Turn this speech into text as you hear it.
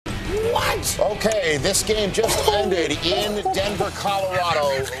Okay, this game just ended in Denver,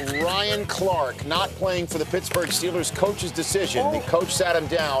 Colorado. Ryan Clark not playing for the Pittsburgh Steelers. Coach's decision. The coach sat him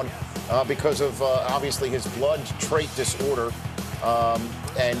down because of, obviously, his blood trait disorder.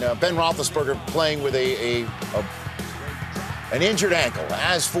 And Ben Roethlisberger playing with an injured ankle.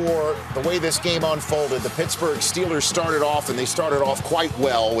 As for the way this game unfolded, the Pittsburgh Steelers started off, and they started off quite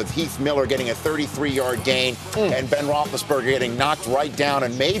well, with Heath Miller getting a 33-yard gain and Ben Roethlisberger getting knocked right down,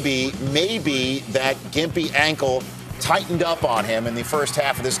 and maybe that gimpy ankle tightened up on him in the first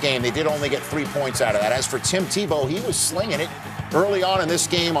half of this game. They did only get 3 points out of that. As for Tim Tebow, he was slinging it early on in this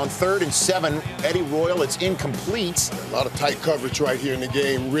game on 3rd and 7. Eddie Royal, it's incomplete. A lot of tight coverage right here in the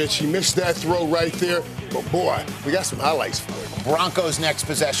game, Rich. He missed that throw right there. But, boy, we got some highlights for it. Broncos next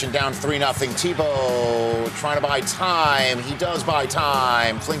possession, down 3-0. Tebow trying to buy time. He does buy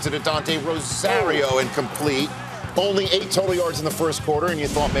time. Flings it to Dante Rosario, incomplete. Only 8 total yards in the first quarter, and you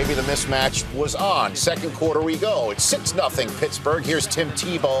thought maybe the mismatch was on. Second quarter we go. It's 6-0 Pittsburgh. Here's Tim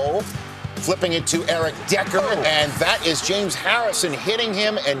Tebow flipping it to Eric Decker, and that is James Harrison hitting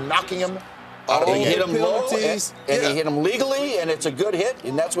him and knocking him out of the game. He hit him low, and he hit him legally, and it's a good hit,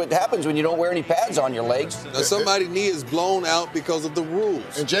 and that's what happens when you don't wear any pads on your legs. Now, somebody's knee is blown out because of the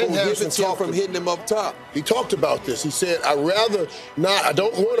rules. And James Harrison talked from hitting him up top. He talked about this. He said, I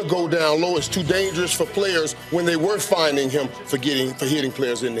don't want to go down low. It's too dangerous for players when they were finding him for hitting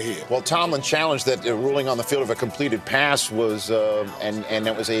players in the head. Well, Tomlin challenged that ruling on the field of a completed pass was, and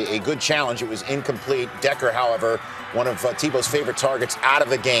it was a good challenge. It was incomplete. Decker, however, one of Tebow's favorite targets, out of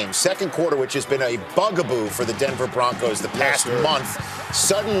the game. Second quarter, which has been a bugaboo for the Denver Broncos the past month,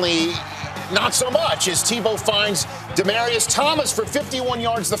 suddenly not so much, as Tebow finds Demaryius Thomas for 51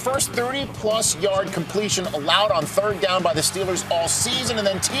 yards, the first 30-plus yard completion allowed on 3rd down by the Steelers all season. And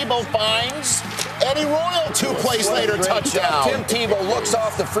then Tebow finds Eddie Royal 2 plays later, touchdown. Tim Tebow looks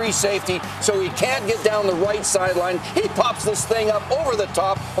off the free safety, so he can't get down the right sideline. He pops this thing up over the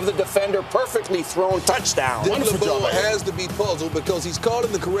top of the defender, perfectly thrown, touchdown. Tebow has to be puzzled because he's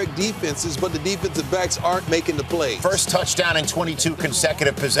calling the correct defenses, but the defensive backs aren't making the plays. First touchdown in 22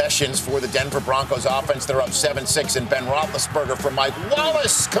 consecutive possessions for the Denver Broncos offense. They're up 7-6, and Ben Roethlisberger from Mike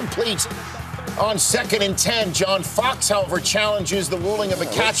Wallace complete on 2nd and 10. John Fox, however, challenges the ruling of a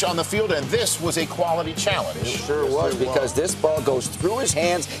catch on the field, and this was a quality challenge. It sure was, because this ball goes through his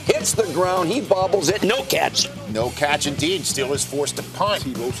hands, hits the ground, he bobbles it, no catch. No catch indeed. Steelers forced to punt.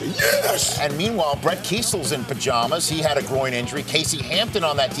 Tebow said, yes! And meanwhile, Brett Kiesel's in pajamas. He had a groin injury. Casey Hampton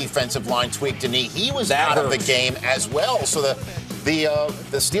on that defensive line tweaked a knee. He was out of the game as well. So the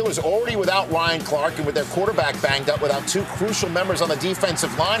Steelers already without Ryan Clark and with their quarterback banged up, without 2 crucial members on the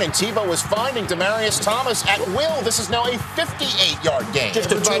defensive line, and Tebow was finding Demaryius Thomas at will. This is now a 58-yard game.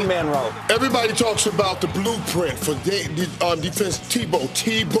 Just a 2-man row. Everybody talks about the blueprint for defense.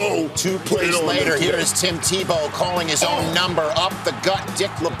 Tebow. 2 plays later, here's Tim Tebow calling his own number up the gut.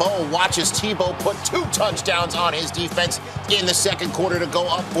 Dick LeBeau watches Tebow put 2 touchdowns on his defense in the second quarter to go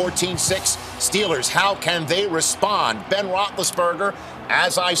up 14-6. Steelers, how can they respond? Ben Roethlisberger,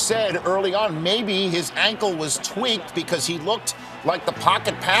 as I said early on, maybe his ankle was tweaked because he looked like the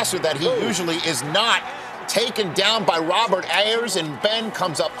pocket passer that he usually is not. Taken down by Robert Ayers, and Ben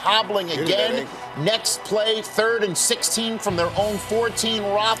comes up hobbling again. Next play, 3rd and 16 from their own 14.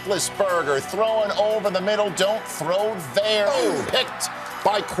 Roethlisberger throwing over the middle. Don't throw there. Picked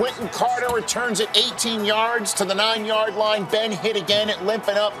by Quentin Carter, returns it 18 yards to the 9-yard line. Ben hit again at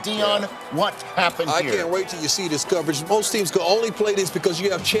limping up. Dion, what happened here? I can't wait till you see this coverage. Most teams can only play this because you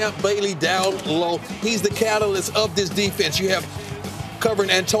have Champ Bailey down low. He's the catalyst of this defense. You have covering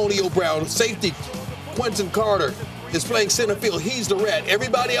Antonio Brown, safety Quentin Carter is playing center field. He's the rat.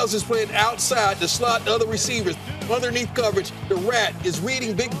 Everybody else is playing outside, the slot, the other receivers. Underneath coverage, the rat is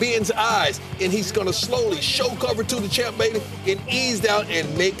reading Big Ben's eyes, and he's going to slowly show cover to the Champ Bailey and ease down and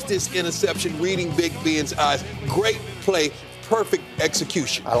make this interception, reading Big Ben's eyes. Great play. Perfect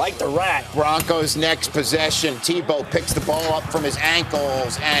execution. I like the rat. Broncos next possession. Tebow picks the ball up from his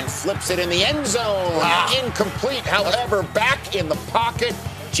ankles and flips it in the end zone. Incomplete, however, back in the pocket.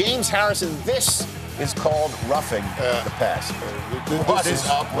 James Harrison, this is called roughing the pass. What is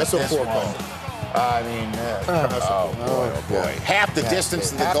up with this one? I mean, oh boy. Half the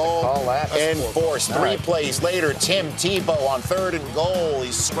distance to the goal enforced. 3 plays later, Tim Tebow on 3rd and goal.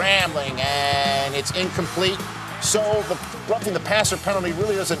 He's scrambling, and it's incomplete. So the roughing the passer penalty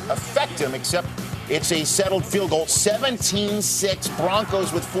really doesn't affect him, except it's a settled field goal. 17-6.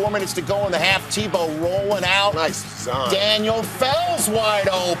 Broncos with 4 minutes to go in the half. Tebow rolling out. Nice design. Daniel Fells wide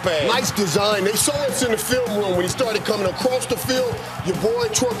open. Nice design. They saw us in the film room when he started coming across the field. Your boy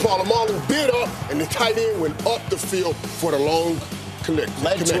Troy Polamalu bid up, and the tight end went up the field for the long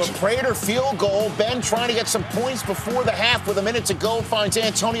Led to a Prater field goal. Ben trying to get some points before the half with a minute to go. Finds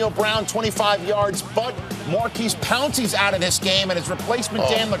Antonio Brown 25 yards, but Marquise Pouncey's out of this game, and his replacement,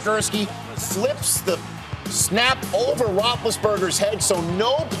 Dan Legursky, flips the snap over Roethlisberger's head, so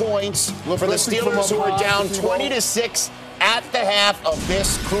no points for the Steelers, who are down 20-6 at the half of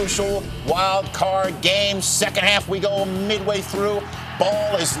this crucial wild card game. Second half, we go midway through.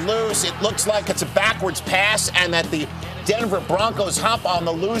 Ball is loose. It looks like it's a backwards pass and that the Denver Broncos hop on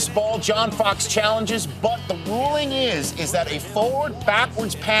the loose ball. John Fox challenges, but the ruling is that a forward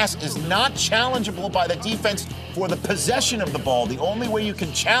backwards pass is not challengeable by the defense for the possession of the ball. The only way you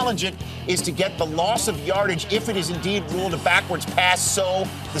can challenge it is to get the loss of yardage if it is indeed ruled a backwards pass. So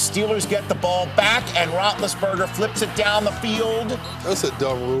the Steelers get the ball back, and Roethlisberger flips it down the field. That's a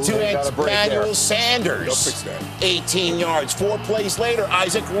dumb rule. To Emmanuel Sanders. 18 yards. 4 plays later,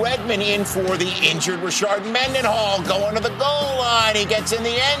 Isaac Redman in for the injured Rashard Mendenhall going to the goal line. He gets in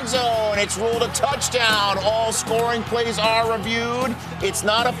the end zone. It's ruled a touchdown. All scoring plays are reviewed. It's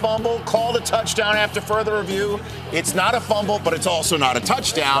not a fumble. Called a touchdown after further review. It's not a fumble, but it's also not a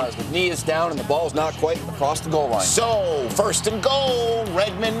touchdown. The knee is down and the ball's not quite across the goal line. So, first and goal.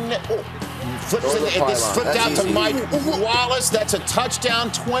 Redman flips it. This flipped out to Mike Wallace. That's a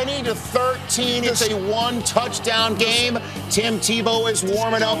touchdown, 20-13. It's a one-touchdown game. Tim Tebow is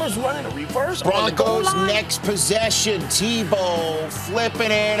warming up. Running a reverse. Broncos next possession. Tebow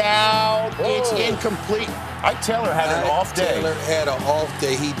flipping it out. It's incomplete. Ike Taylor had an off day. Taylor had an off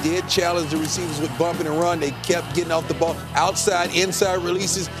day. He did challenge the receivers with bumping and run. They kept getting off the ball. Outside, inside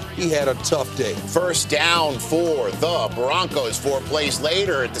releases. He had a tough day. First down for the Broncos. 4 plays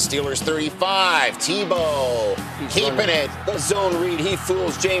later at the Steelers 35. Tebow keeping it. The zone read. He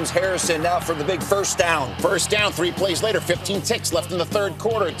fools James Harrison now for the big first down. First down, 3 plays later. 15 ticks left in the third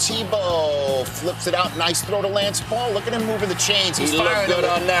quarter. Tebow flips it out. Nice throw to Lance Ball. Look at him moving the chains. He's firing good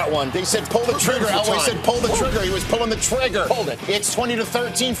on that one. They said pull the trigger. Elway said pull the trigger. He was pulling the trigger. Hold it. It's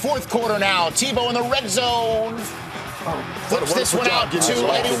 20-13. Fourth quarter now. Tebow in the red zone. Flips this one out to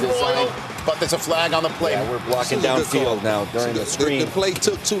Eddie Royal. But there's a flag on the play. Yeah, we're blocking downfield now during the screen. The play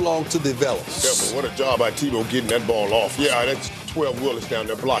took too long to develop. Yeah, but what a job by Tebow getting that ball off. Yeah, that's 12 Willis down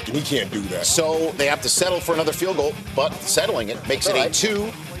there blocking. He can't do that. So they have to settle for another field goal, but settling it makes it a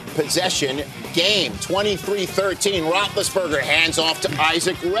 2-possession game. 23-13. Roethlisberger hands off to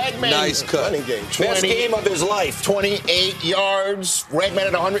Isaac Redman. Nice cut. Best game of his life. 28 yards. Redman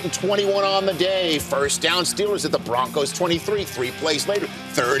at 121 on the day. First down, Steelers at the Broncos 23. 3 plays later.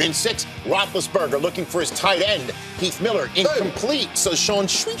 3rd and 6. Roethlisberger looking for his tight end. Heath Miller incomplete. So Sean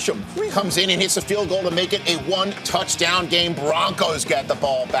Schweicham comes in and hits a field goal to make it a 1-touchdown game. Broncos get the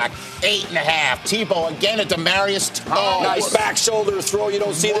ball back. 8.5. Tebow again at Demarius Thomas. Nice back shoulder throw. You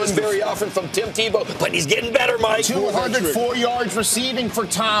don't see this very often from Tim Tebow, but he's getting better, Mike. 204 yards receiving for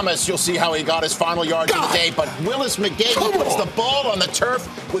Thomas. You'll see how he got his final yards of the day. But Willis McGahee puts the ball on the turf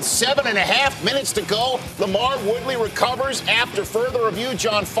with 7.5 minutes to go. Lamar Woodley recovers after further review.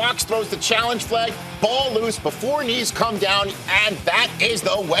 John Fox throws the challenge flag. Ball loose before knees come down, and that is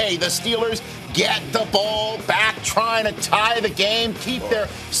the way the Steelers get the ball back, trying to tie the game, keep their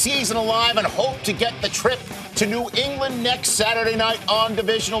season alive, and hope to get the trip to New England next Saturday night on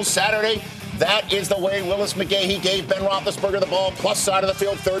Divisional Saturday. That is the way Willis McGahee gave Ben Roethlisberger the ball, plus side of the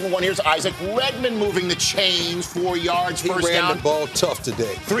field, 3rd and 1. Here's Isaac Redman moving the chains, 4 yards, first down. He ran the ball tough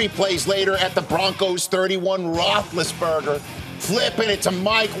today. 3 plays later at the Broncos 31, Roethlisberger flipping it to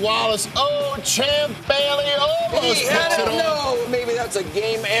Mike Wallace. Oh, Champ Bailey almost picks it off. No, maybe that's a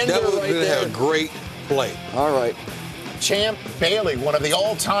game ender right there. A great play. All right. Champ Bailey, one of the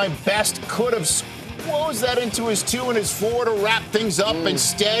all-time best, could have squoze that into his 2 and his 4 to wrap things up.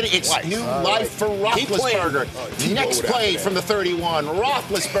 Instead, it's new life for Roethlisberger. Next play from the 31.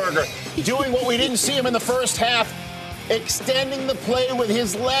 Roethlisberger doing what we didn't see him in the first half, extending the play with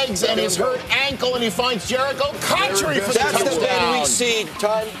his legs and his hurt ankle, and he finds Jericho Cotchery for the touchdown. That's the thing we see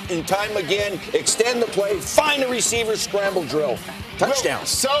time and time again. Extend the play, find the receiver, scramble drill. Touchdown.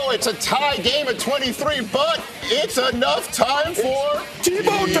 So it's a tie game at 23, but it's enough time for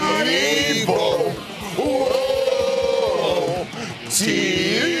Tebow time. Tebow. Whoa.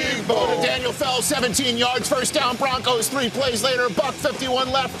 Tebow to Daniel Fell, 17 yards, first down. Broncos 3 plays later,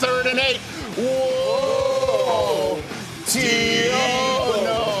 $1:51 left, 3rd and 8. Whoa. Tebow.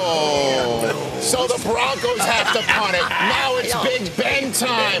 No. So the Broncos have to punt it. Now it's Big Ben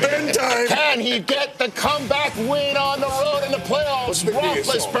time. Ben time. Can he get the comeback win on the road in the playoffs?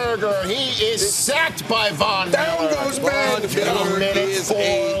 Roethlisberger, he is sacked by Von Miller. Down goes Ben. A minute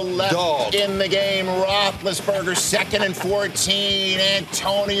 4 left in the game. Roethlisberger, 2nd and 14.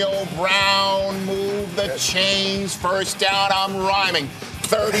 Antonio Brown moved the chains. First down, I'm rhyming.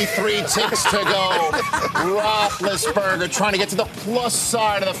 33 ticks to go. Roethlisberger trying to get to the plus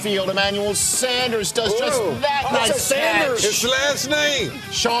side of the field. Emmanuel Sanders does just that. Nice catch. His last name.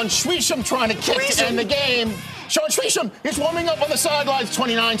 Sean Schweischem trying to kick to end the game. Sean Schweischem is warming up on the sidelines.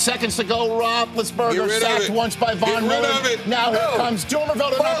 29 seconds to go. Roethlisberger sacked once by Von Miller. Now here comes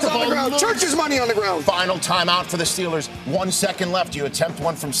Dumerville. Balls on the ground. Church's money on the ground. Final timeout for the Steelers. 1 second left. Do you attempt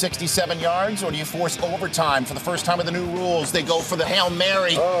one from 67 yards, or do you force overtime for the first time with the new rules? They go for the Hail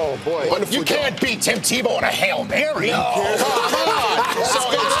Mary. Oh, boy. You can't beat Tim Tebow in a Hail Mary. No. Come on. So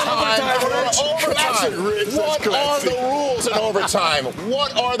it's time for overtime. What are the rules in overtime?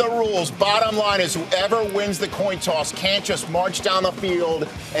 What are the rules? Bottom line is whoever wins the coin toss can't just march down the field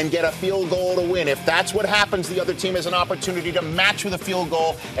and get a field goal to win. If that's what happens, the other team has an opportunity to match with a field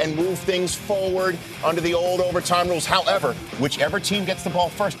goal and move things forward under the old overtime rules. However, whichever team gets the ball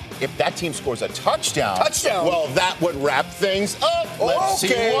first, if that team scores a touchdown, well, that would wrap things up. Let's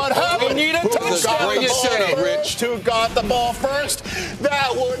see what happens. We need a touchdown. Who got the ball first?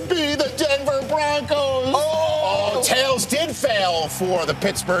 That would be the Denver Broncos. Tails did fail for the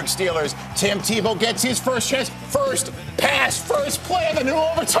Pittsburgh Steelers. Tim Tebow gets his first chance. First pass, first play of the new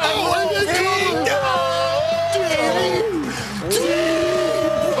overtime. Tebow,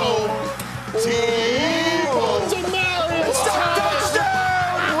 Demarius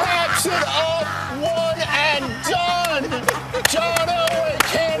touchdown, wraps it up, one and done. John Elway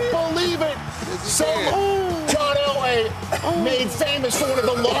can't believe it. John Elway, made famous for one of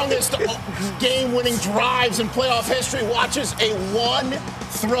the longest game-winning drives in playoff history, watches a one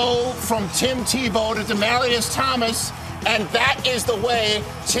throw from Tim Tebow to Demarius Thomas, and that is the way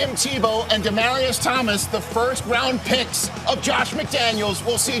Tim Tebow and Demarius Thomas, the first-round picks of Josh McDaniels,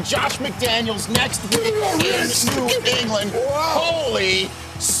 will see Josh McDaniels next week in New England. Holy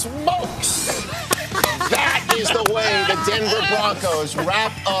smokes! That is the way the Denver Broncos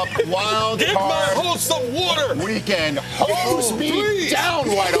wrap up wild card weekend. Hose me down,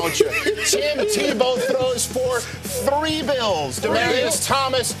 why don't you? Tim Tebow throws for 3 bills. Demarius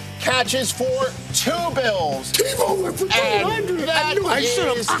Thomas catches for 2 bills. And that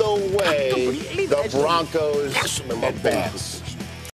is the way the Broncos advance.